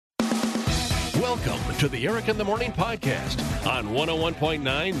Welcome to the Eric in the Morning podcast on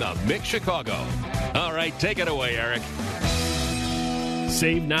 101.9 The Mix Chicago. All right, take it away, Eric.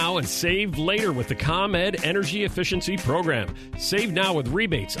 Save now and save later with the ComEd Energy Efficiency Program. Save now with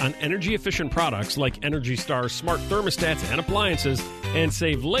rebates on energy-efficient products like Energy Star smart thermostats and appliances, and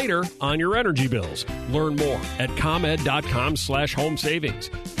save later on your energy bills. Learn more at ComEd.com/home savings.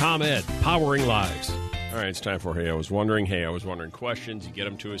 ComEd, powering lives. All right, it's time for Hey, I Was Wondering. Hey, I was wondering questions. You get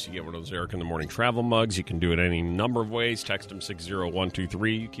them to us. You get one of those Eric in the Morning travel mugs. You can do it any number of ways. Text them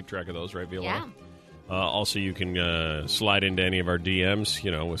 60123. You keep track of those, right, Viola? Yeah. Also, you can slide into any of our DMs,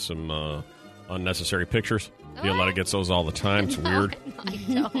 with some unnecessary pictures. Violetta gets those all the time. It's weird. I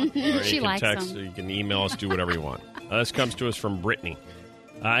don't. She likes text, them. You can email us, do whatever you want. This comes to us from Brittany.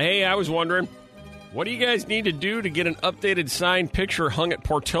 Hey, I was wondering, what do you guys need to do to get an updated signed picture hung at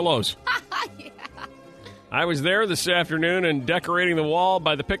Portillo's? Yeah. I was there this afternoon, and decorating the wall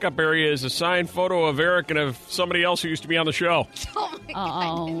by the pickup area is a signed photo of Eric and of somebody else who used to be on the show.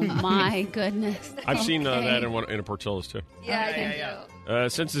 Oh, my goodness. I've seen that in a Portillo's, too. Yeah, I can do.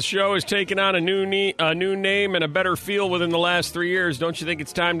 Since the show has taken on a new name and a better feel within the last 3 years, don't you think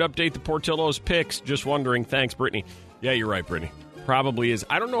it's time to update the Portillo's pics? Just wondering. Thanks, Brittany. Yeah, you're right, Brittany. Probably is.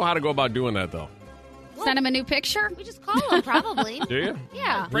 I don't know how to go about doing that, though. Send him a new picture? We just call them, probably. Do you?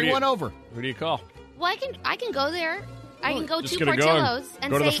 Yeah. Bring one over. Who do you call? Well, I can go there. I can go Just to gonna Portillo's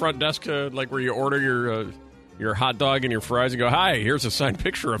and go to say, the front desk, like where you order your hot dog and your fries, and go, "Hi, here's a signed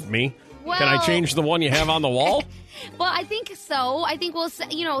picture of me. Can I change the one you have on the wall?" Well, I think so. I think we'll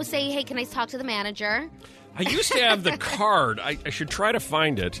say, "Hey, can I talk to the manager?" I used to have the card. I should try to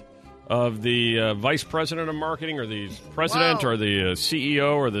find it, of the vice president of marketing, or the president, or the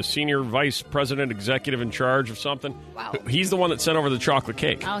CEO, or the senior vice president executive in charge of something. Wow. He's the one that sent over the chocolate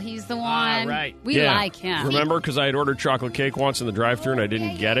cake. Oh, he's the one. Right. We like him. Remember, because I had ordered chocolate cake once in the drive-thru and I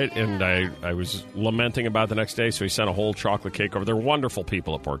didn't get it, and I was lamenting about the next day, so he sent a whole chocolate cake over. They're wonderful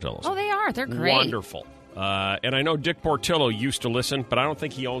people at Portillo's. Oh, they are. They're great. Wonderful. And I know Dick Portillo used to listen, but I don't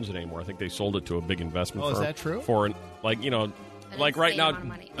think he owns it anymore. I think they sold it to a big investment firm. Is that true? For, like right now, amount of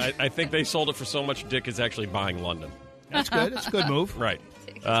money. I think they sold it for so much Dick is actually buying London. That's good. That's a good move. Right.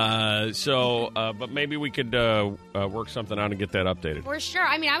 But maybe we could work something out and get that updated. For sure.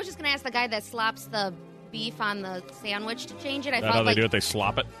 I mean, I was just going to ask the guy that slops the beef on the sandwich to change it. Is that how they do it? They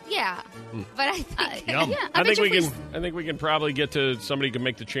slop it? Yeah. But I think... Yum. Yeah, I think bet you I think we can probably get to somebody who can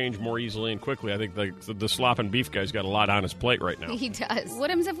make the change more easily and quickly. I think the slopping beef guy's got a lot on his plate right now. He does. What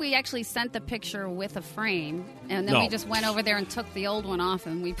happens if we actually sent the picture with a frame, and then No. we just went over there and took the old one off,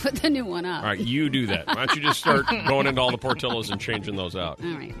 and we put the new one up? All right, you do that. Why don't you just start going into all the Portillos and changing those out?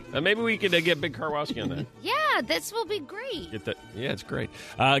 All right. Maybe we could get Big Karwowski on that. Yeah, this will be great. Get that? Yeah, it's great.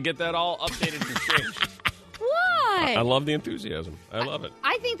 Get that all updated and changed. What? I love the enthusiasm. I love it.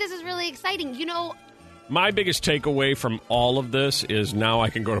 I think this is really exciting. My biggest takeaway from all of this is now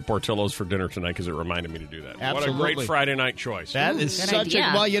I can go to Portillo's for dinner tonight because it reminded me to do that. Absolutely. What a great Friday night choice. That is Good such idea.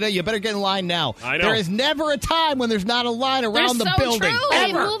 a... Well, you better get in line now. I know. There is never a time when there's not a line around the so building. true.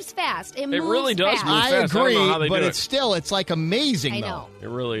 It Ever. moves fast. It moves really does fast. move I fast. I don't agree, know how they but do it's like amazing, I though. know. It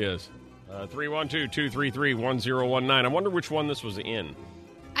really is. 312-233-1019. I wonder which one this was in.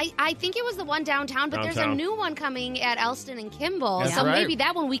 I think it was the one downtown, but there's a Downtown. new one coming at Elston and Kimball. That's so right. maybe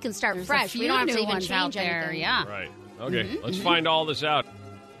that one we can start There's fresh. a few We don't have new to even ones out change there. anything. Yeah. Right. Okay, let's find all this out.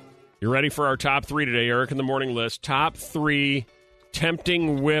 You ready for our top three today, Eric in the Morning list? Top three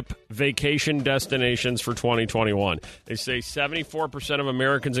tempting whip vacation destinations for 2021. They say 74% of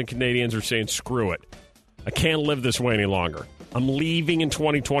Americans and Canadians are saying, screw it. I can't live this way any longer. I'm leaving in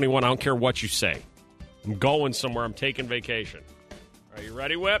 2021. I don't care what you say. I'm going somewhere. I'm taking vacation. Are you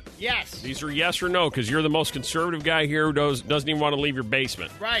ready, Whip? Yes. These are yes or no, because you're the most conservative guy here who doesn't even want to leave your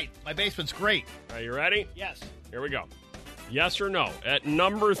basement. Right. My basement's great. Are you ready? Yes. Here we go. Yes or no? At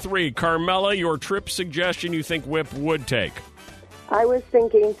number 3, Carmela, your trip suggestion you think Whip would take. I was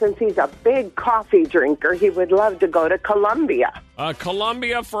thinking, since he's a big coffee drinker, he would love to go to Colombia.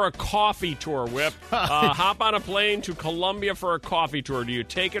 Colombia for a coffee tour, Whip. Hop on a plane to Colombia for a coffee tour. Do you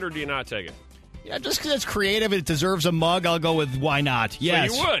take it or do you not take it? Yeah, just because it's creative, it deserves a mug, I'll go with why not.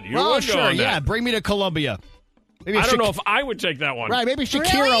 Yes. you would. You well, would go sure, on that. yeah. Bring me to Colombia. Maybe I don't know if I would take that one. Right, maybe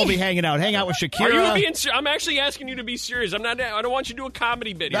Shakira will be hanging out. Hang out with Shakira. Are you being I'm actually asking you to be serious. I don't want you to do a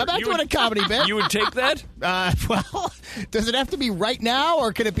comedy bit here. I'm not doing a comedy bit. You would take that? Well, does it have to be right now,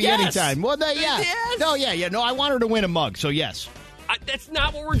 or can it be Yes. anytime? Well, yeah. Yes. No, yeah. No, I want her to win a mug, so yes. That's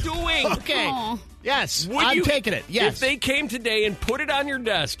not what we're doing. Okay. Aw. Yes, Would I'm you- taking it. Yes. If they came today and put it on your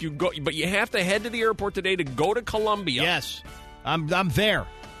desk, you go, but you have to head to the airport today to go to Colombia. Yes. I'm there.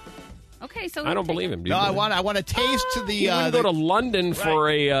 Okay, so I don't believe him. Do you No, believe him? I want to taste the. He wouldn't go to London for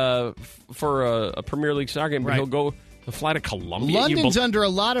a Premier League soccer game, but he'll fly to Colombia. London's under a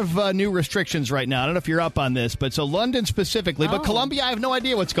lot of new restrictions right now. I don't know if you're up on this, but so London specifically, but Colombia, I have no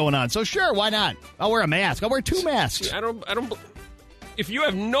idea what's going on. So sure, why not? I'll wear a mask. I'll wear 2 masks. I don't. If you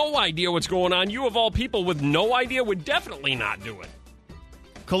have no idea what's going on, you of all people with no idea would definitely not do it.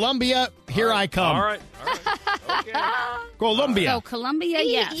 Colombia, here I come. All right. Okay. Colombia. So Colombia,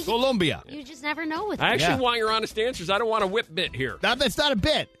 yes. Colombia. You just never know with I me. actually want your honest answers. I don't want a whip bit here. That's not a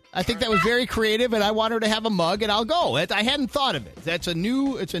bit. I think that was very creative, and I want her to have a mug, and I'll go. I hadn't thought of it. It's a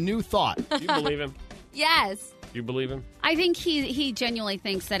new thought. Do you believe him? Yes. Do you believe him? I think he genuinely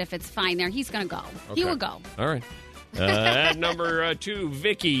thinks that if it's fine there, he's going to go. Okay. He will go. All right. At number 2,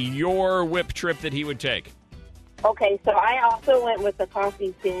 Vicky, your whip trip that he would take. Okay, so I also went with the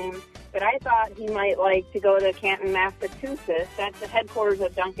coffee theme, but I thought he might like to go to Canton, Massachusetts. That's the headquarters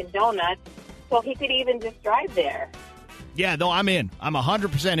of Dunkin' Donuts, so he could even just drive there. Yeah, no, I'm in. I'm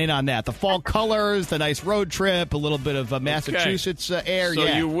 100% in on that. The fall colors, the nice road trip, a little bit of Massachusetts air. So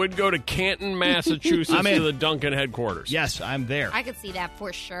yeah. you would go to Canton, Massachusetts I'm in. to the Dunkin' headquarters. Yes, I'm there. I could see that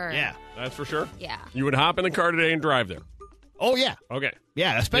for sure. Yeah. That's for sure? Yeah. You would hop in the car today and drive there. Oh, yeah. Okay.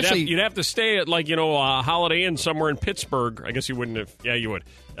 Yeah, especially... You'd have to stay at, a Holiday Inn somewhere in Pittsburgh. I guess you wouldn't have... Yeah, you would.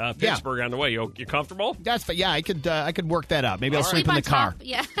 Pittsburgh on the way. You comfortable? Yeah, I could work that out. Maybe I'll sleep in on the car. top.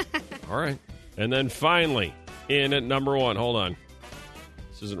 Yeah. All right. And then finally, in at number 1. Hold on.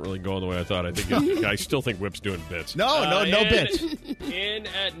 This isn't really going the way I thought. I still think Whip's doing bits. No bits. In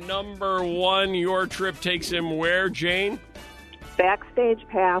at number 1, your trip takes him where, Jane? Backstage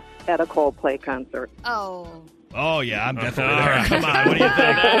pass at a Coldplay concert. Oh, yeah, I'm definitely there. Come on, what do you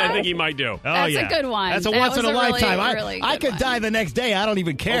think? I think he might do. Oh, That's yeah. a good one. That's a That once was in a a lifetime. really I good could die the next day. I don't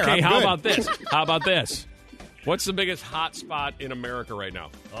even care. Okay, I'm how good. about this? How about this? What's the biggest hot spot in America right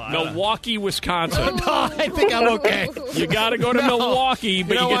now? Milwaukee, Wisconsin. No, I think I'm okay. You got to go to No. Milwaukee,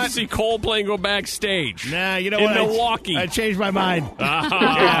 but You know you get what? to see Coldplay and go backstage. Nah, you know in what? Milwaukee. I changed my mind.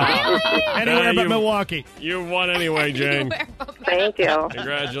 Yeah. Anywhere but you- Milwaukee. You won anyway, Jane. Thank you.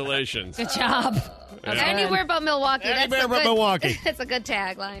 Congratulations. Good job. Anywhere but Milwaukee. Anywhere That's a but good, Milwaukee. That's a good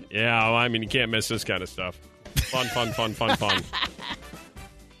tagline. Yeah, well, I mean, you can't miss this kind of stuff. Fun.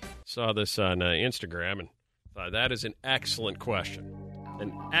 Saw this on Instagram and thought that is an excellent question.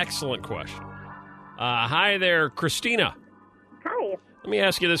 An excellent question. Hi there, Christina. Hi. Let me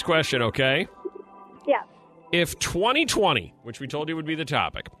ask you this question, okay? Yeah. If 2020, which we told you would be the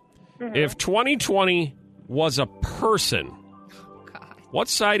topic, if 2020 was a person, what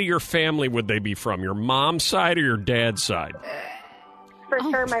side of your family would they be from? Your mom's side or your dad's side? For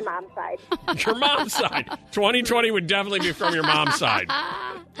sure, my mom's side. Your mom's side. 2020 would definitely be from your mom's side.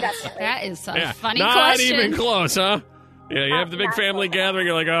 Definitely. That is a funny Not question. even close, huh? Yeah, you have the big Not family close. gathering.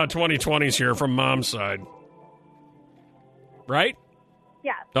 You're like, 2020's here from mom's side. Right?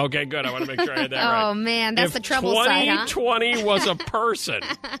 Yeah. Okay, good. I want to make sure I had that Oh, right. man. That's If the trouble side, huh? 2020 was a person,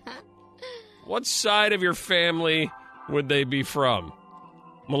 what side of your family would they be from?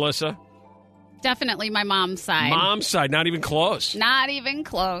 Melissa? Definitely my mom's side. Mom's side, not even close. Not even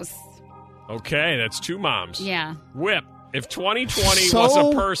close. Okay, that's 2 moms. Yeah. Whip, if 2020 So was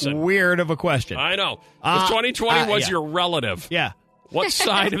a person. weird of a question. I know. If 2020 was yeah. your relative, Yeah. what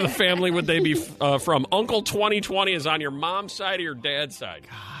side of the family would they be from? Uncle 2020 is on your mom's side or your dad's side?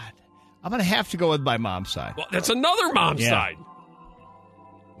 I'm going to have to go with my mom's side. Well, that's another mom's Yeah. side.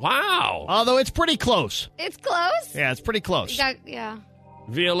 Wow. Although it's pretty close. It's close. Yeah, it's pretty close. Yeah.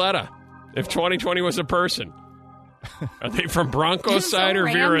 Violetta, if 2020 was a person, are they from Bronco's This is so side or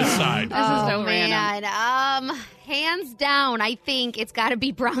random. Vera's side? This is so random. man. Hands down, I think it's got to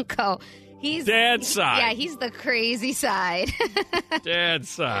be Bronco. He's Dad's side. Yeah, he's the crazy side. Dad's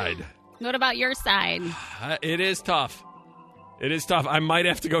side. What about your side? It is tough. It is tough. I might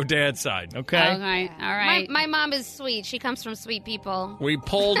have to go dad's side. Okay. Okay. All right. My mom is sweet. She comes from sweet people. We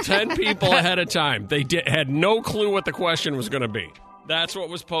pulled 10 people ahead of time. They had no clue what the question was going to be. That's what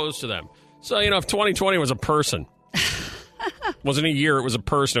was posed to them. So, if 2020 was a person, wasn't a year, it was a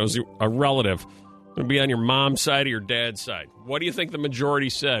person, it was a relative, it would be on your mom's side or your dad's side. What do you think the majority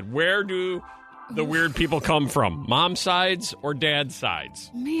said? Where do the weird people come from? Mom's sides or dad's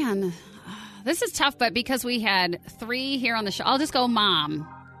sides? Man, this is tough, but because we had 3 here on the show, I'll just go mom.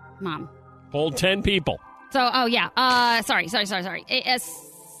 Mom. Pulled 10 people. So, sorry.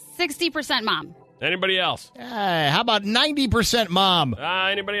 60% mom. Anybody else? How about 90% mom?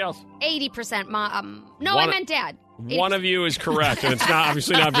 Anybody else? 80% mom. No, One- I meant dad. One of you is correct, and it's not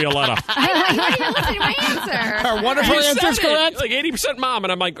obviously not Violetta. You didn't even listen to my answer. Are one of her answers correct? Like 80% mom,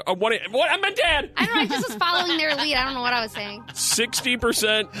 and I'm like, what? I meant dad. I don't know. I just was following their lead. I don't know what I was saying.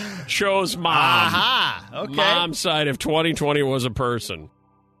 60% chose mom. Aha. Okay. Mom's side of 2020 was a person.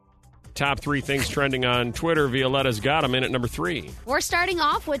 Top 3 things trending on Twitter. Violetta's got them in at number 3. We're starting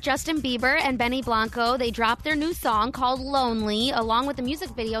off with Justin Bieber and Benny Blanco. They dropped their new song called Lonely, along with a music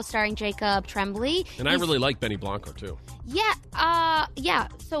video starring Jacob Tremblay. And I really like Benny Blanco, too. Yeah.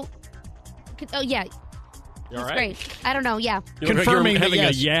 So, yeah. You all That's right? great. I don't know. Yeah. You look like Confirming you're that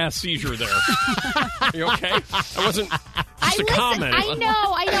having yes. a seizure there. You okay? That wasn't just a comment. I know.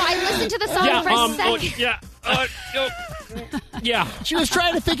 I listened to the song for a second. Yeah. She was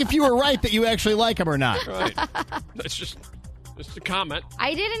trying to think if you were right that you actually like him or not. Right. That's just a comment.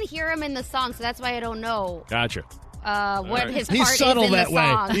 I didn't hear him in the song, so that's why I don't know Gotcha. what his part He's is subtle in that the way.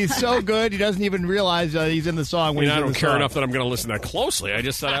 song. He's so good, he doesn't even realize he's in the song when he's I in don't the care song. enough that I'm going to listen that closely. I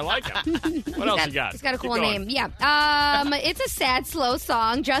just said I like him. What else you got? He's got a Keep cool going. name. Yeah. It's a sad, slow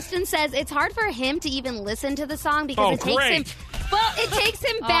song. Justin says it's hard for him to even listen to the song because it takes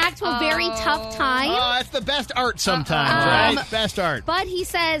him back to a very tough time. Oh, that's the best art sometimes, right? Best art. But he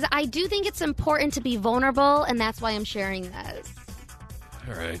says, I do think it's important to be vulnerable, and that's why I'm sharing this.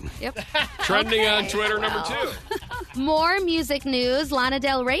 All right. Yep. Trending on Twitter, number 2. More music news. Lana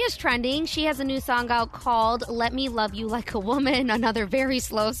Del Rey is trending. She has a new song out called Let Me Love You Like a Woman, another very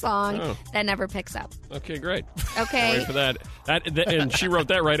slow song that never picks up. Okay, great. Okay. Wait for that. And she wrote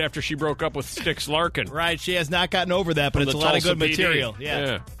that right after she broke up with Styx Larkin. Right, she has not gotten over that, but From it's a the lot of Tulsa good PD. material.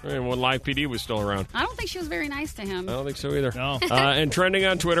 Yeah. And when Live PD was still around. I don't think she was very nice to him. I don't think so either. No. And trending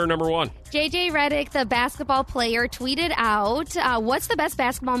on Twitter, number 1. JJ Redick, the basketball player, tweeted out, what's the best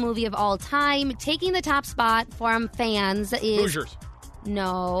basketball movie of all time? Taking the top spot from fans is... Hoosiers.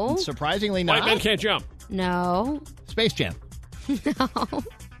 No. Surprisingly White not. Men Can't Jump. No. Space Jam. No.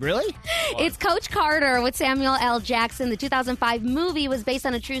 Really? It's Coach Carter with Samuel L. Jackson. The 2005 movie was based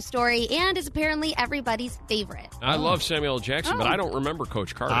on a true story and is apparently everybody's favorite. I love Samuel L. Jackson, but I don't remember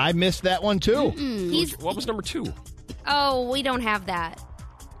Coach Carter. I missed that one, too. What was number 2? Oh, we don't have that.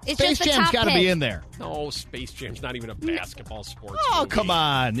 It's Space just the Jam's top got to pick. be in there. No, Space Jam's not even a basketball sports Oh, movie. come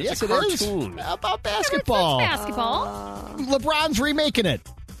on. It's Yes, a it is. cartoon. How about basketball? Basketball. LeBron's remaking it.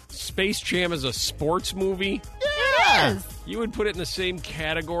 Space Jam is a sports movie? Yeah. You would put it in the same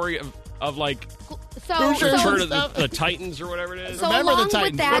category of like So, Hoosiers. Return of stuff. the Titans or whatever it is? So Remember the along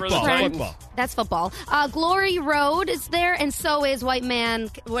Titans. with that Football. trend, Football. that's football. Glory Road is there, and so is White Men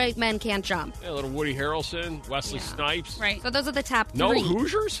Can't Jump. Yeah, a little Woody Harrelson, Wesley Snipes. Right. So those are the top No three.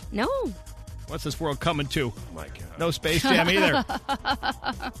 Hoosiers? No. What's this world coming to? Oh, my God. No Space Jam either.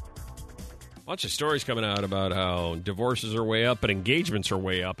 Bunch of stories coming out about how divorces are way up, but engagements are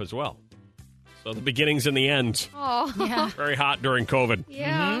way up as well. So the beginnings and the ends. Oh. Yeah. Very hot during COVID.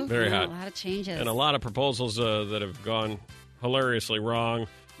 Yeah. Very A hot. lot of changes. And a lot of proposals that have gone hilariously wrong.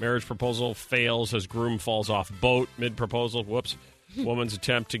 Marriage proposal fails as groom falls off boat mid-proposal. Whoops. Woman's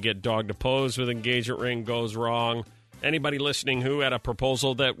attempt to get dog to pose with engagement ring goes wrong. Anybody listening who had a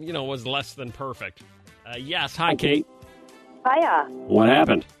proposal that, was less than perfect? Yes. Hi, Kate. Hiya. What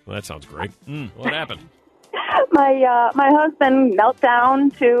happened? Well, that sounds great. What happened? My husband knelt down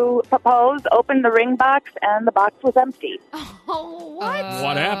to propose, opened the ring box, and the box was empty. Oh, what?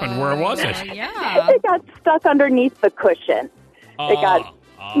 What happened? Where was it? Yeah. It got stuck underneath the cushion. It got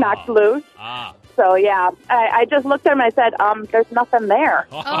knocked loose. So, yeah, I just looked at him and I said, there's nothing there.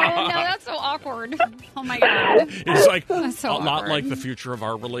 Oh, no, that's so awkward. Oh, my God. It's like That's so a lot awkward. like the future of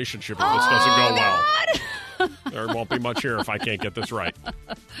our relationship if this doesn't go well. There won't be much here if I can't get this right.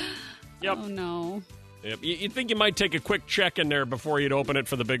 Yep. Oh, no. Yep. You'd think you might take a quick check in there before you'd open it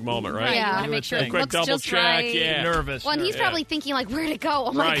for the big moment, right? Yeah. You want You to make would sure think. it Quick looks double just check, right. yeah. Nervous. Well, and he's Yeah. probably thinking, like, where'd it go?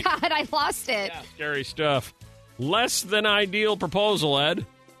 Oh, my Right. God, I lost it. Scary stuff. Less than ideal proposal, Ed.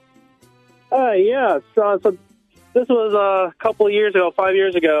 Yeah. So this was a couple of years ago, 5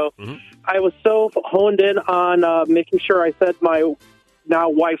 years ago. Mm-hmm. I was so honed in on making sure I said my now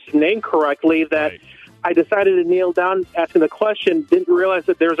wife's name correctly that Right. I decided to kneel down asking the question, didn't realize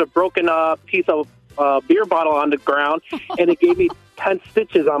that there's a broken piece of beer bottle on the ground, and it gave me 10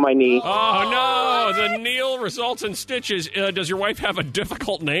 stitches on my knee. Oh, no. The kneel results in stitches. Does your wife have a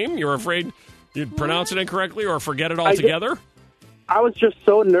difficult name? You're afraid you'd pronounce it incorrectly or forget it altogether? I was just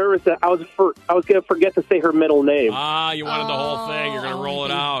so nervous that I was going to forget to say her middle name. You wanted the whole thing. You're going to roll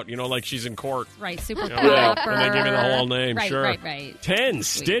it out, like she's in court. Right, super Yeah. proper. And they give you the whole name, Right, sure. right. 10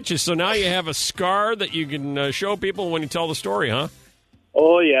 stitches. So now you have a scar that you can show people when you tell the story, huh?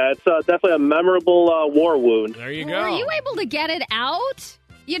 Oh, yeah. It's definitely a memorable war wound. There you go. Were you able to get it out?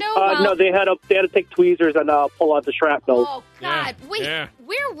 You know, No, they had to take tweezers and pull out the shrapnel. Oh, God. Yeah, Wait, yeah.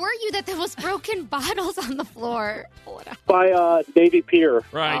 where were you that there was broken bottles on the floor? Pull it out. By Navy Pier.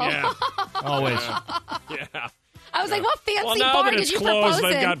 Right, yeah. Always. Yeah. I was like, what fancy Well, now bar that did it's you closed,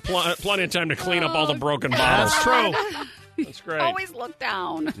 propose they've in? got plenty of time to clean up all the broken bottles. That's true. That's great. always look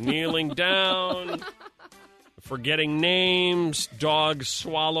down. Kneeling down, forgetting names, dogs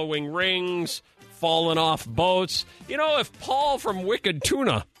swallowing rings, falling off boats. You know, if Paul from Wicked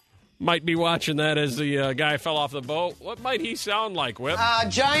Tuna might be watching that as the guy fell off the boat, what might he sound like, Whip?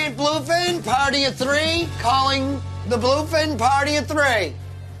 Giant bluefin, party of 3, calling the bluefin party of 3.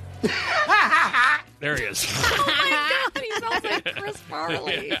 There he is. Oh, my God. He sounds like Chris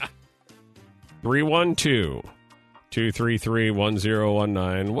Farley. Yeah.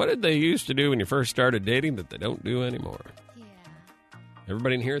 312-233-1019. What did they used to do when you first started dating that they don't do anymore? Yeah.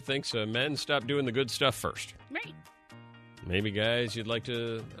 Everybody in here thinks men stop doing the good stuff first. Right. Maybe, guys, you'd like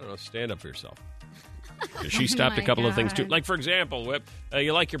to, I don't know, stand up for yourself. 'Cause she stopped a my couple of things, too. God. Like, for example, Whip,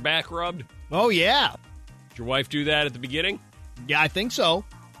 you like your back rubbed? Oh, yeah. Did your wife do that at the beginning? Yeah, I think so.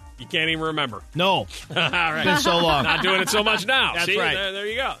 You can't even remember. No. All right. Been so long. Not doing it so much now. That's See? right. There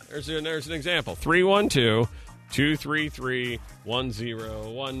you go. There's an example.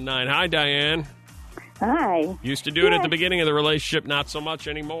 312-233-1019. Hi, Diane. Hi. Used to do it at the beginning of the relationship, not so much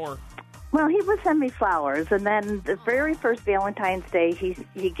anymore. Well, he would send me flowers, and then the very first Valentine's Day, he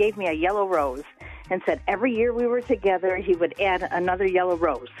gave me a yellow rose and said every year we were together, he would add another yellow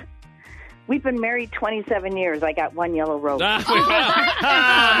rose. We've been married 27 years. I got one yellow rose. Made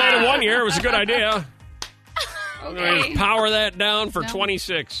it 1 year. It was a good idea. I'm going to Okay. power that down for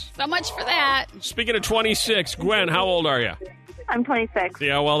 26. So much for that. Speaking of 26, Gwen, how old are you? I'm 26. See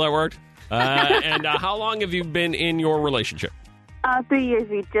how well that worked? And how long have you been in your relationship? 3 years.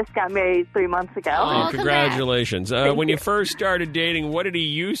 We just got married 3 months ago. Oh, Congratulations. When you first started dating, what did he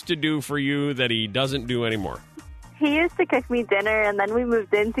used to do for you that he doesn't do anymore? He used to cook me dinner, and then we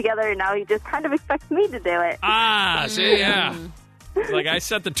moved in together, and now he just kind of expects me to do it. Ah, see, yeah. It's like I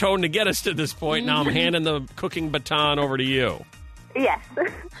set the tone to get us to this point. Now I'm handing the cooking baton over to you. Yes.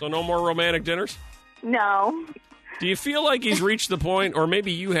 So no more romantic dinners? No. Do you feel like he's reached the point, or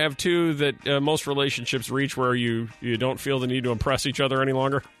maybe you have too, that most relationships reach where you don't feel the need to impress each other any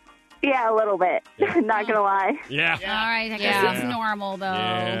longer? Yeah, a little bit. Not going to lie. Yeah. All right. I guess Yeah. it's normal, though.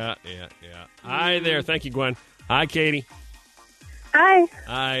 Yeah. Hi there. Thank you, Gwen. Hi, Katie.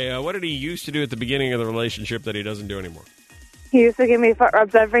 Hi. What did he used to do at the beginning of the relationship that he doesn't do anymore? He used to give me foot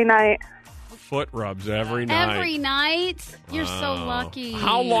rubs every night. Foot rubs every night. Every night? You're so Wow. lucky.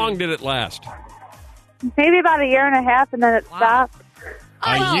 How long did it last? Maybe about a year and a half, and then it stopped.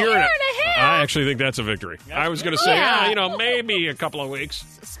 A year and a half. I actually think that's a victory. I was going to say, maybe a couple of weeks.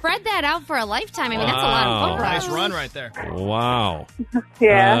 Spread that out for a lifetime. I mean, that's a lot of Wow. foot Nice rubs. run right there. Wow.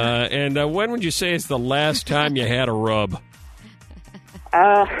 Yeah. And when would you say it's the last time you had a rub?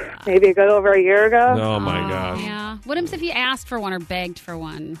 Maybe a good over a year ago. Oh, my gosh. Yeah. What happens if you asked for one or begged for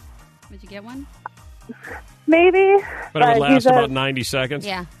one? Would you get one? Maybe. But it would last he's a- about 90 seconds?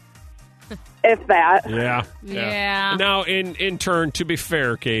 Yeah. If that. Yeah. Yeah. Now, in turn, to be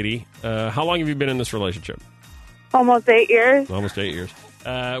fair, Katie, how long have you been in this relationship? Almost 8 years. Almost 8 years.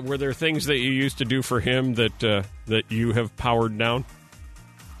 Were there things that you used to do for him that you have powered down?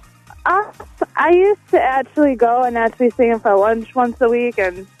 I used to actually go and actually see him for lunch once a week,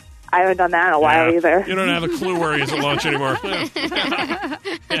 and I haven't done that in a while either. You don't have a clue where he is at lunch anymore.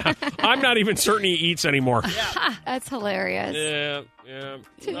 Yeah. I'm not even certain he eats anymore. That's hilarious. Yeah.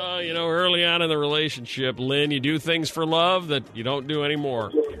 Early on in the relationship, Lynn, you do things for love that you don't do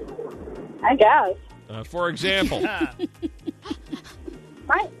anymore. I guess. For example,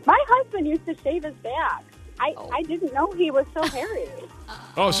 My husband used to shave his back. I didn't know he was so hairy.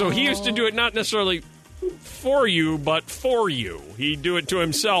 so he used to do it not necessarily for you, but for you. He'd do it to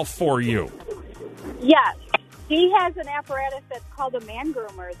himself for you. Yes. He has an apparatus that's called a man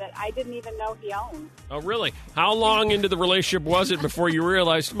groomer that I didn't even know he owned. Oh, really? How long into the relationship was it before you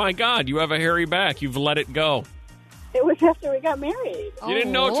realized, my God, you have a hairy back. You've let it go. It was after we got married. You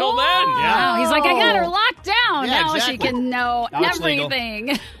didn't know till then. Wow. He's like, I got her locked down. Yeah, now exactly. she can know Now it's legal.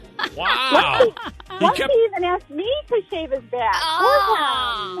 everything. Wow. Once he even asked me to shave his back.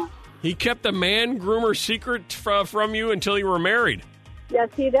 Oh. He kept the man groomer secret from you until you were married. Yes,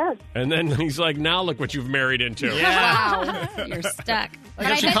 he did. And then he's like, now look what you've married into. Wow. You're stuck. I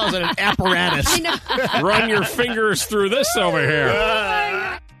guess she calls it an apparatus. Run your fingers through this over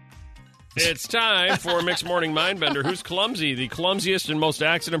here. It's time for Mixed Morning Mindbender. Who's clumsy? The clumsiest and most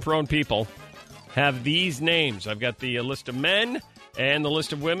accident-prone people have these names. I've got the list of men And the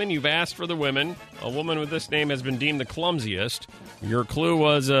list of women, you've asked for the women. A woman with this name has been deemed the clumsiest. Your clue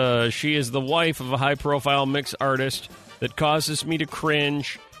was she is the wife of a high-profile mix artist that causes me to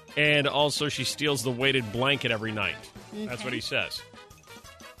cringe, and also she steals the weighted blanket every night. Okay. That's what he says.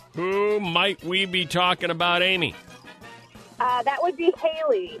 Who might we be talking about, Amy? That would be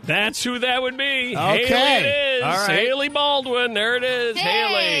Haley. That's who that would be. Okay. Haley it is. All right. Haley Baldwin. There it is.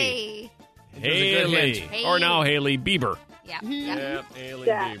 Hey. Haley. Or now Haley Bieber. Yep. Yep, Haley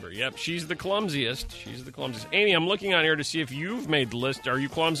Bieber. Yep, she's the clumsiest. Amy, I'm looking on here to see if you've made the list. Are you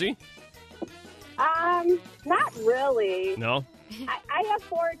clumsy? Not really. No? I have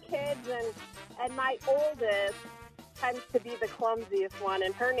 4 kids, and my oldest tends to be the clumsiest one,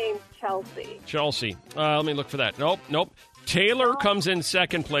 and her name's Chelsea. Let me look for that. Nope. Taylor comes in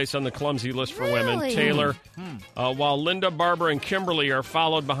second place on the clumsy list for women. Taylor. While Linda, Barbara, and Kimberly are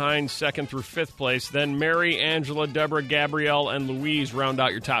followed behind second through fifth place. Then Mary, Angela, Deborah, Gabrielle, and Louise round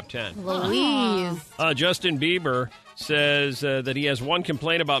out your top 10. Louise. Justin Bieber says that he has one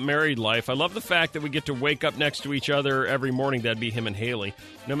complaint about married life. I love the fact that we get to wake up next to each other every morning. That'd be him and Haley.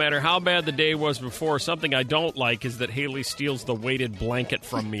 No matter how bad the day was before, something I don't like is that Haley steals the weighted blanket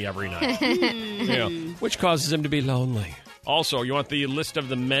from me every night. Yeah, which causes him to be lonely. Also, you want the list of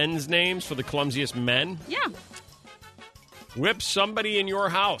the men's names for the clumsiest men? Yeah. Whip somebody in your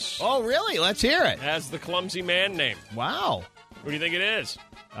house. Oh, really? Let's hear it. Has the clumsy man name. Wow. Who do you think it is?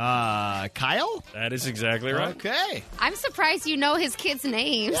 Kyle? That is exactly right. Okay. I'm surprised you know his kids'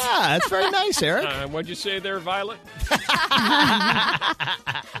 names. Yeah, that's very nice, Eric. What'd you say there, Violet?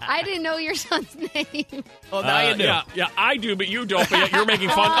 I didn't know your son's name. Well, now you do. Yeah, I do, but you don't. But yet you're making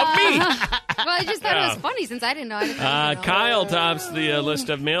fun of me. Well, I just thought it was funny since I didn't know. Kyle tops the list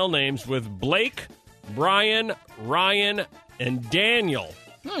of male names with Blake, Brian, Ryan, and Daniel.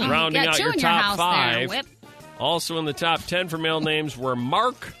 Rounding out your top 5. There, also in the top 10 for male names were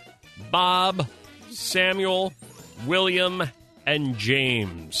Mark, Bob, Samuel, William, and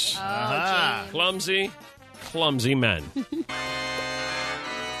James. Oh, James. Clumsy men.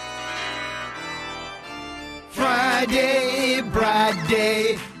 Friday, Bride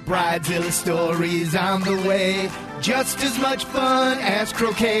Day, Bridezilla stories on the way. Just as much fun as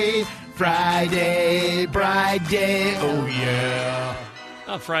croquet. Friday, Bride Day, oh yeah.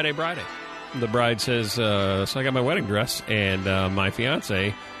 Friday, Bride Day. The bride says, so I got my wedding dress, and my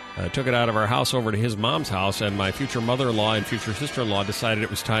fiance took it out of our house over to his mom's house, and my future mother-in-law and future sister-in-law decided it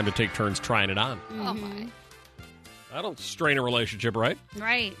was time to take turns trying it on. Oh, my. That'll strain a relationship, right?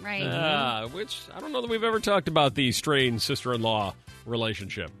 Right. Which, I don't know that we've ever talked about the strained sister-in-law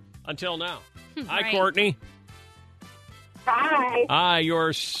relationship. Until now. Hi, Courtney. Hi.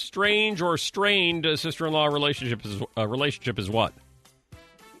 Your strange or strained sister-in-law relationship is what?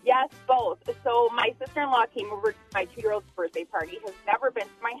 Yes, both. So my sister-in-law came over to my 2-year-old's birthday party, has never been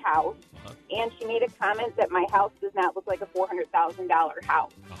to my house, and she made a comment that my house does not look like a $400,000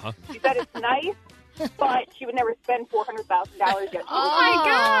 house. She said it's nice, but she would never spend $400,000 yet. Oh, my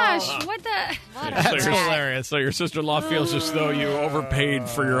gosh. What the? That's hilarious. So your sister-in-law feels as though you overpaid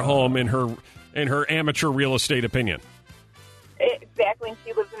for your home in her amateur real estate opinion. Exactly, and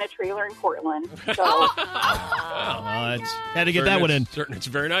she lives in a trailer in Cortland. So. Had to get that one in. It's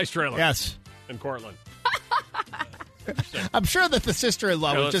a very nice trailer. Yes. In Cortland. I'm sure that the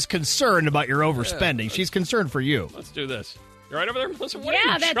sister-in-law was just concerned about your overspending. She's concerned for you. Let's do this. You right over there, Melissa? What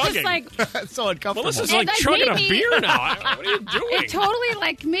are you that's chugging? just like... That's so uncomfortable. Melissa's like chugging a beer now. What are you doing? It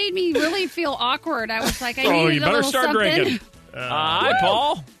totally made me really feel awkward. I was like, I needed you better a little start something. drinking. Hi,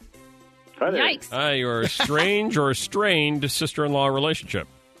 Paul. Hi there. Yikes. Your strange or strained sister-in-law relationship.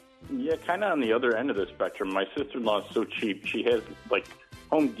 Yeah, kind of on the other end of the spectrum. My sister-in-law is so cheap. She has,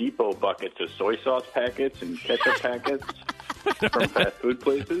 Home Depot buckets of soy sauce packets and ketchup packets from fast food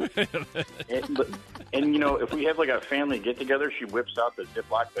places. And, if we have, a family get-together, she whips out the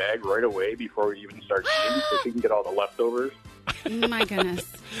Ziploc bag right away before we even start eating so she can get all the leftovers. My goodness.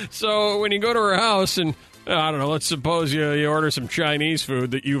 So when you go to her house and... I don't know, let's suppose you order some Chinese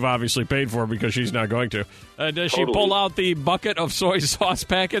food that you've obviously paid for because she's not going to. Does she pull out the bucket of soy sauce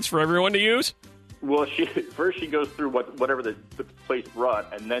packets for everyone to use? Well, first she goes through whatever the place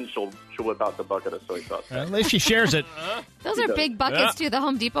brought, and then she'll whip out the bucket of soy sauce. At least she shares it. Those are big buckets, too, the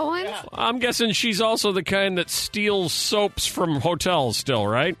Home Depot ones? Yeah. I'm guessing she's also the kind that steals soaps from hotels still,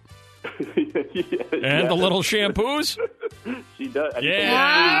 right? And the little shampoos? She does. Yeah.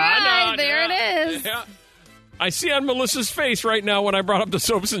 All right, there it is. Yeah. I see on Melissa's face right now when I brought up the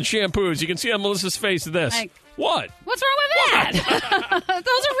soaps and shampoos. You can see on Melissa's face this. What? What's wrong with that?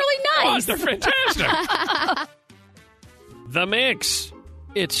 Those are really nice. Oh, they're fantastic. The Mix.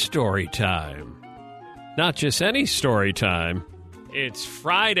 It's story time. Not just any story time. It's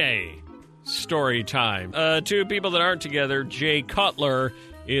Friday. Story time. Two people that aren't together. Jay Cutler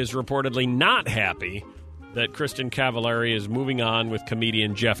is reportedly not happy that Kristen Cavallari is moving on with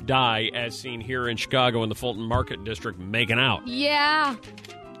comedian Jeff Dye, as seen here in Chicago in the Fulton Market District, making out. Yeah.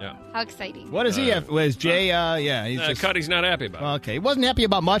 Yeah. How exciting. What does he have? Was Jay, he's Cuddy's not happy about it. Okay. He wasn't happy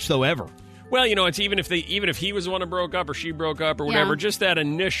about much, though, ever. Well, it's even if he was the one who broke up or she broke up or whatever, just that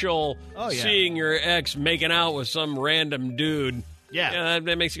initial seeing your ex making out with some random dude. Yeah.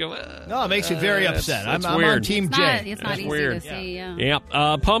 That makes you go, no, it makes me very upset. That's I'm weird. on Team Jay. It's not easy weird. to see, Yep.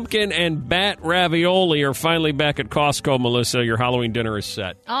 Pumpkin and bat ravioli are finally back at Costco, Melissa. Your Halloween dinner is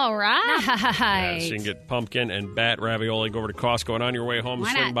set. All right. Yeah, so you can get pumpkin and bat ravioli. Go over to Costco, and on your way home,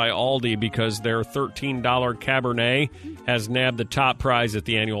 Why swing not? by Aldi because their $13 Cabernet has nabbed the top prize at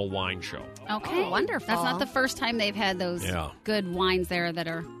the annual wine show. Okay. Wonderful. That's not the first time they've had those good wines there that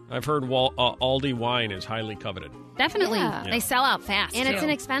are... I've heard Aldi wine is highly coveted. Definitely. Yeah. They sell out fast, And too. it's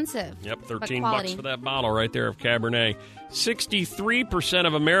inexpensive. Yep, but $13 quality. for that bottle right there of Cabernet. 63%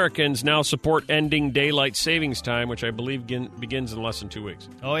 of Americans now support ending daylight savings time, which I believe begins in less than 2 weeks.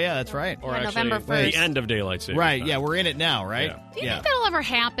 Oh, yeah, that's right. Or Yeah, actually, November 1st. the end of daylight savings Right, time. yeah, we're in it now, right? Do you think that'll ever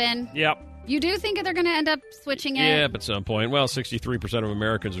happen? Yep. You do think they're going to end up switching it? Yeah, at some point. Well, 63% of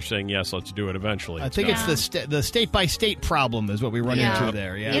Americans are saying, yes, let's do it eventually. I think it's the state-by-state problem is what we run into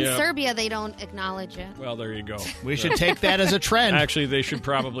there. Yeah. In Serbia, they don't acknowledge it. Well, there you go. We should take that as a trend. Actually, they should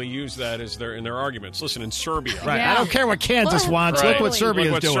probably use that as in their arguments. Listen, in Serbia. Right. Yeah. I don't care what Kansas wants. Right. Look what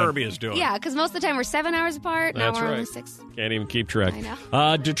Serbia's doing. Serbia's doing. Yeah, because most of the time we're 7 hours apart. Now That's we're right. only 6. Can't even keep track. I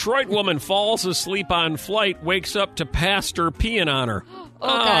know. Detroit woman falls asleep on flight, wakes up to pastor peeing on her. Oh,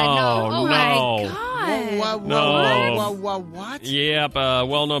 God, no. Oh, no. my God. No. What? Yep, a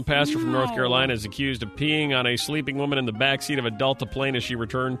well-known pastor from North Carolina is accused of peeing on a sleeping woman in the backseat of a Delta plane as she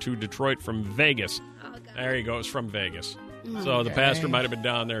returned to Detroit from Vegas. Oh, God. There you go. It's from Vegas. So the pastor might have been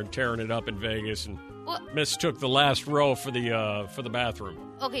down there tearing it up in Vegas and mistook the last row for the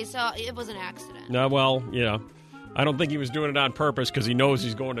bathroom. Okay, so it was an accident. No, well, I don't think he was doing it on purpose because he knows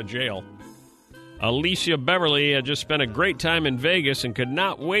he's going to jail. Alicia Beverly had just spent a great time in Vegas and could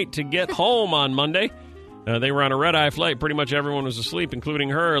not wait to get home on Monday. They were on a red-eye flight. Pretty much everyone was asleep, including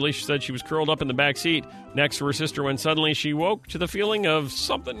her. Alicia said she was curled up in the back seat next to her sister when suddenly she woke to the feeling of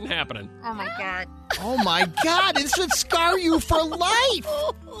something happening. Oh, my God. Oh, my God. This would scar you for life.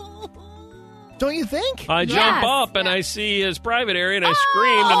 Don't you think? I jump up and I see his private area and I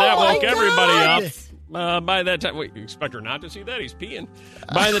screamed and that woke everybody up. By that time, wait, you expect her not to see that? He's peeing.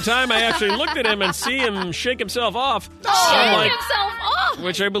 By the time I actually looked at him and see him shake himself off,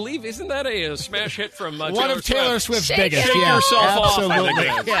 which I believe, isn't that a smash hit from one of Taylor Swift's biggest? Shake yourself off. I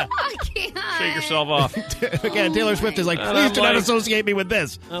think. Yeah. I can't. Shake yourself off. Again, Taylor Swift is like, please do not associate me with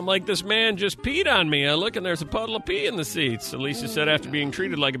this. I'm like, this man just peed on me. I look and there's a puddle of pee in the seats. Alicia said after being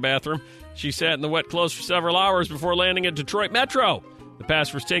treated like a bathroom, she sat in the wet clothes for several hours before landing at Detroit Metro. The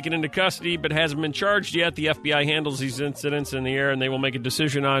pastor was taken into custody but hasn't been charged yet. The FBI handles these incidents in the air, and they will make a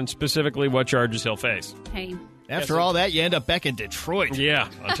decision on specifically what charges he'll face. Hey. After all that, you end up back in Detroit. Yeah,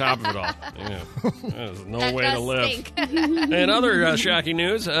 on top of it all. Yeah. There's no way to live. And other shocking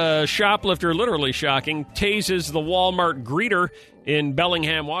news, shoplifter, literally shocking, tases the Walmart greeter in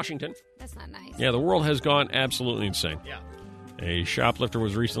Bellingham, Washington. That's not nice. Yeah, the world has gone absolutely insane. Yeah. A shoplifter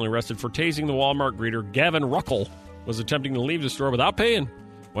was recently arrested for tasing the Walmart greeter. Gavin Ruckel was attempting to leave the store without paying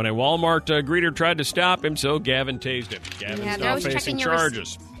when a Walmart greeter tried to stop him, so Gavin tased him. Gavin's now facing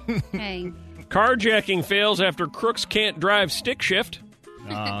charges. Hey. Carjacking fails after crooks can't drive stick shift.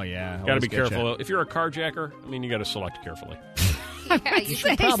 Oh, yeah. Got to be careful. If you're a carjacker, you got to select carefully. Yeah, You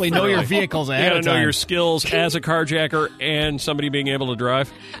should probably know your vehicles ahead You of got to know time. your skills as a carjacker and somebody being able to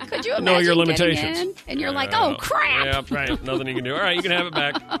drive. Could you know your imagine getting limitations. in and you're like, oh, crap. Yeah, right. Nothing you can do. All right, you can have it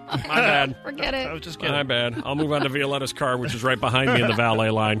back. My bad. Forget it. I was just kidding. My bad. I'll move on to Violetta's car, which is right behind me in the valet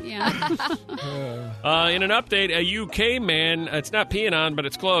line. Yeah. In an update, a UK man, it's not peeing on, but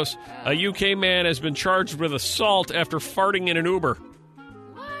it's close. A UK man has been charged with assault after farting in an Uber.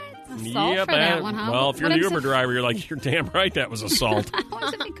 Assault for that one, huh? Well, if you're What the if Uber driver, you're like, you're damn right that was assault.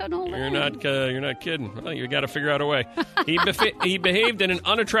 What if he couldn't hold You're it? you're not kidding. Well, you got to figure out a way. He behaved in an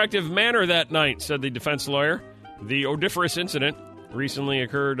unattractive manner that night, said the defense lawyer. The odoriferous incident recently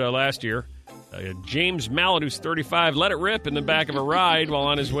occurred last year. James Mallet, who's 35, let it rip in the back of a ride while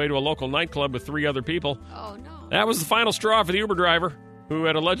on his way to a local nightclub with 3 other people. Oh, no. That was the final straw for the Uber driver, who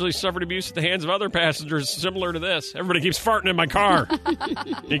had allegedly suffered abuse at the hands of other passengers similar to this. Everybody keeps farting in my car.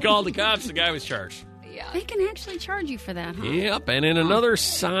 He called the cops. The guy was charged. Yeah. They can actually charge you for that, huh? Yep, and in another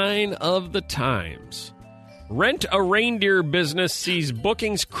sign of the times, Rent-A-Reindeer business sees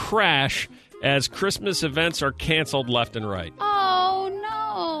bookings crash as Christmas events are canceled left and right. Oh,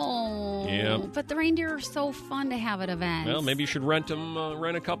 Yep. But the reindeer are so fun to have at events. Well, maybe you should rent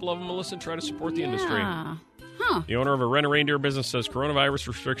a couple of them, Melissa, and try to support the industry. Huh. The owner of a rent-a-reindeer business says coronavirus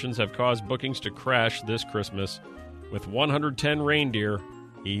restrictions have caused bookings to crash this Christmas. With 110 reindeer,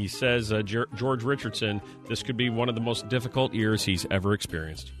 he says, George Richardson, this could be one of the most difficult years he's ever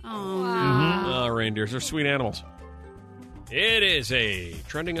experienced. Oh, wow. Reindeers are sweet animals. It is a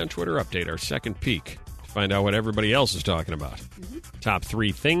trending on Twitter update, our second peek to find out what everybody else is talking about. Mm-hmm. Top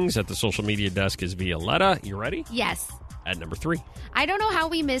 3 things at the social media desk is Violetta. You ready? Yes. At number 3. I don't know how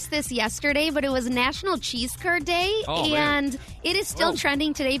we missed this yesterday, but it was National Cheese Curd Day, and it is still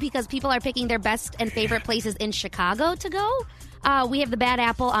trending today because people are picking their best and favorite places in Chicago to go. We have the Bad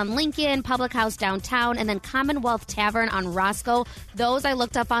Apple on Lincoln, Public House downtown, and then Commonwealth Tavern on Roscoe. Those I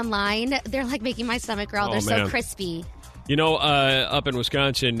looked up online. They're like making my stomach growl. They're so crispy. You know, up in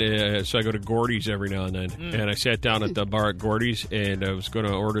Wisconsin, so I go to Gordy's every now and then, and I sat down at the bar at Gordy's, and I was going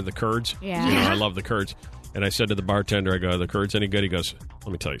to order the curds. Yeah. You know, I love the curds. And I said to the bartender, I go, the curds any good? He goes,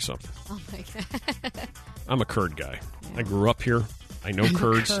 let me tell you something. Oh, my God. I'm a curd guy. I grew up here. I know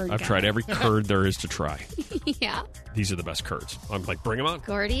curds. I've tried every curd there is to try. Yeah. These are the best curds. I'm like, bring them on.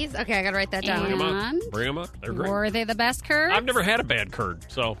 Gordy's? Okay, I got to write that down. Bring them on. Bring them up. They're great. Were they the best curds? I've never had a bad curd.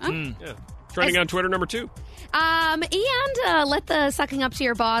 So, yeah. Trending on Twitter, number 2. And let the sucking up to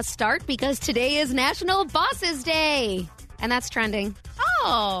your boss start because today is National Bosses Day. And that's trending.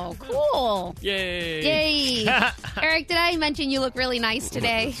 Oh, cool. Yay. Eric, did I mention you look really nice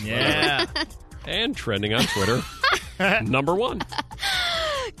today? Yeah. And trending on Twitter, number 1.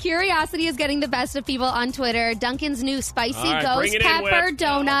 Curiosity is getting the best of people on Twitter. Dunkin's new spicy ghost in, pepper Whip.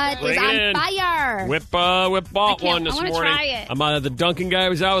 donut is on fire. Whip bought one this morning. Try it. I'm the Dunkin' guy I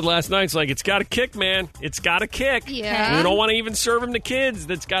was out with last night. It's like, it's got a kick, man. It's got a kick. Yeah. We don't want to even serve them to kids.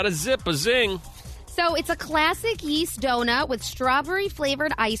 That's got a zip, a zing. So it's a classic yeast donut with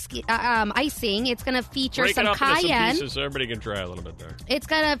strawberry-flavored icing. It's going to feature Break some it up into cayenne. some pieces so everybody can try a little bit there. It's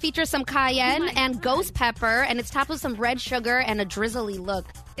going to feature some cayenne and ghost pepper, and it's topped with some red sugar and a drizzly look.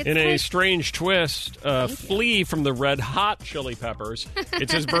 In a strange twist, Flea from the Red Hot Chili Peppers.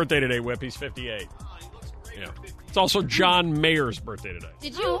 It's his birthday today, Whip. He's 58. Yeah. It's also John Mayer's birthday today.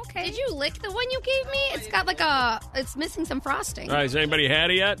 Did you lick the one you gave me? It's got like it's missing some frosting. All right, has anybody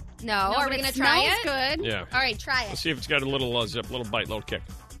had it yet? No. Are we going to try it? Good. Yeah. All right, try it. Let's see if it's got a little zip, little bite, little kick.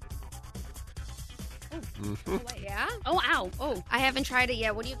 Yeah? Oh, ow. Oh. I haven't tried it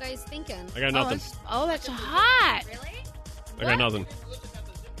yet. What are you guys thinking? I got nothing. That's hot. Really? I got nothing.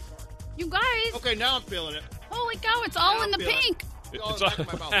 You guys. Okay, now I'm feeling it. Holy cow, it's all in the pink. It's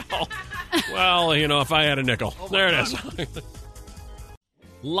well, you know, if I had a nickel. There it is.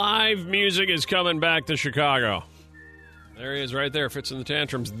 Live music is coming back to Chicago. There he is right there, Fits in the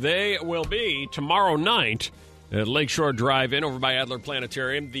Tantrums. They will be tomorrow night at Lakeshore Drive-In over by Adler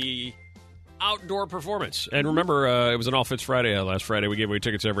Planetarium, the outdoor performance. And remember, it was an All Fits Friday last Friday. We gave away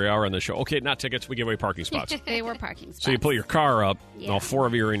tickets every hour on the show. Okay, not tickets. We gave away parking spots. They were parking spots. So you pull your car up, and all 4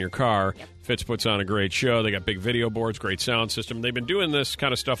 of you are in your car. Yep. Fitz puts on a great show. They got big video boards, great sound system. They've been doing this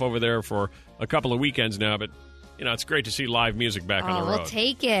kind of stuff over there for a couple of weekends now, but, you know, it's great to see live music back on the road. We'll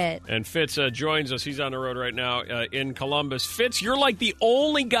take it. And Fitz joins us. He's on the road right now in Columbus. Fitz, you're like the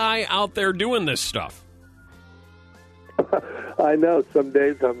only guy out there doing this stuff. I know. Some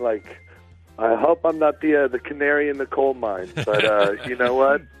days I'm like, I hope I'm not the canary in the coal mine. But you know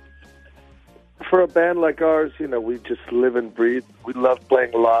what? For a band like ours, you know, we just live and breathe. We love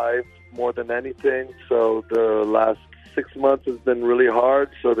playing live more than anything. So the last 6 months has been really hard.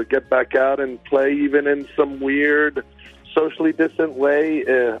 So to get back out and play even in some weird, socially distant way,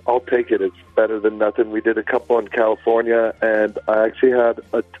 I'll take it. It's better than nothing. We did a couple in California, and I actually had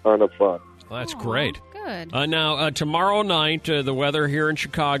a ton of fun. Well, that's great. Good. Now, tomorrow night, the weather here in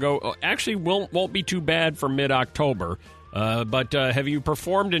Chicago actually won't be too bad for mid-October. But have you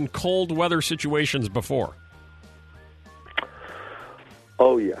performed in cold weather situations before?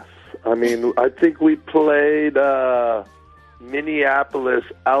 Oh, yes. I mean, I think we played Minneapolis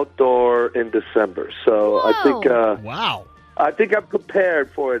outdoor in December. So Whoa. I think... wow. I think I'm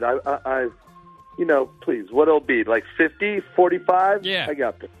prepared for it. I you know, please, what'll it be? Like 50, 45? Yeah. I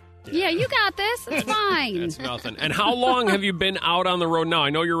got this. Yeah, you got this. It's fine. That's nothing. And how long have you been out on the road now? I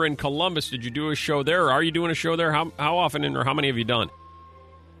know you're in Columbus. Did you do a show there? Or are you doing a show there? How often or how many have you done?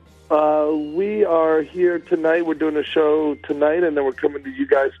 We are here tonight. We're doing a show tonight, and then we're coming to you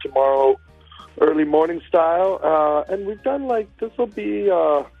guys tomorrow, early morning style. And we've done this will be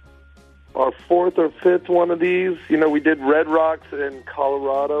our 4th or 5th one of these. You know, we did Red Rocks in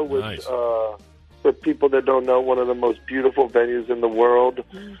Colorado, which, nice. For people that don't know, one of the most beautiful venues in the world.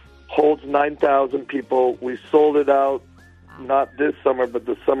 Holds 9,000 people. We sold it out not this summer, but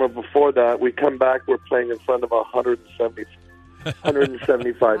the summer before that, we come back, we're playing in front of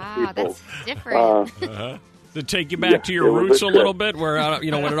 175 people. That's different. To take you back to your roots a little bit, where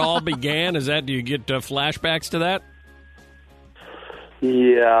when it all began, do you get flashbacks to that?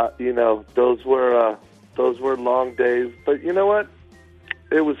 Yeah, those were long days, but you know what?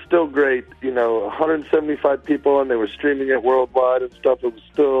 It was still great. 175 people, and they were streaming it worldwide and stuff. It was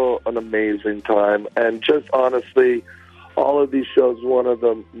still an amazing time, and just honestly, all of these shows, one of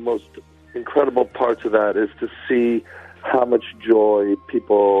the most incredible parts of that is to see how much joy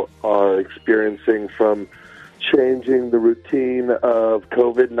people are experiencing from changing the routine of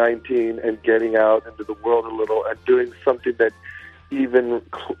COVID-19 and getting out into the world a little and doing something that even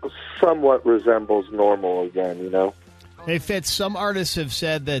somewhat resembles normal again, Hey, Fitz, some artists have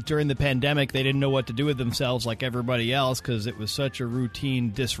said that during the pandemic they didn't know what to do with themselves like everybody else because it was such a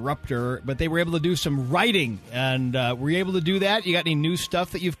routine disruptor, but they were able to do some writing. And were you able to do that? You got any new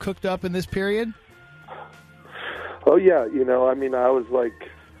stuff that you've cooked up in this period? Oh, yeah. I was like,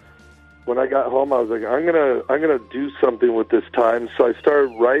 when I got home, I was like, I'm gonna do something with this time. So I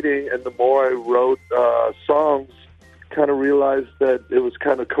started writing, and the more I wrote songs, kind of realized that it was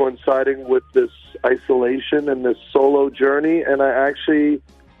kind of coinciding with this isolation and this solo journey, and I actually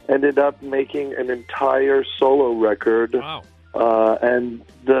ended up making an entire solo record. Wow. And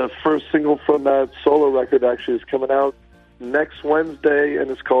the first single from that solo record actually is coming out next Wednesday, and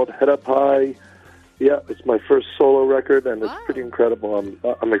it's called Head Up High. Yeah, it's my first solo record, and it's pretty incredible.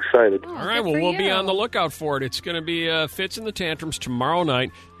 I'm excited. All right, well, we'll be on the lookout for it. It's going to be Fitz and the Tantrums tomorrow night,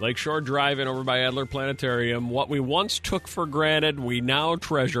 Lakeshore Drive-In over by Adler Planetarium. What we once took for granted, we now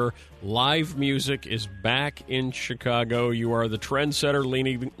treasure. Live music is back in Chicago. You are the trendsetter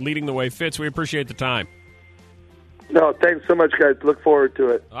leading the way. Fitz, we appreciate the time. No, thanks so much, guys. Look forward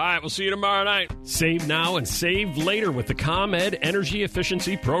to it. All right, we'll see you tomorrow night. Save now and save later with the ComEd Energy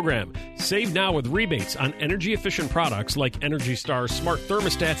Efficiency Program. Save now with rebates on energy-efficient products like Energy Star smart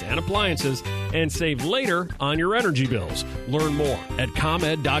thermostats and appliances, and save later on your energy bills. Learn more at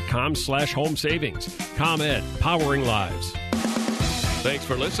ComEd.com/home savings. ComEd, powering lives. Thanks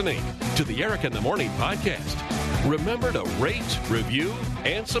for listening to the Eric in the Morning podcast. Remember to rate, review,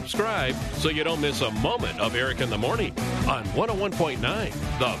 and subscribe so you don't miss a moment of Eric in the Morning on 101.9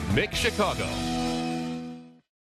 The Mix Chicago.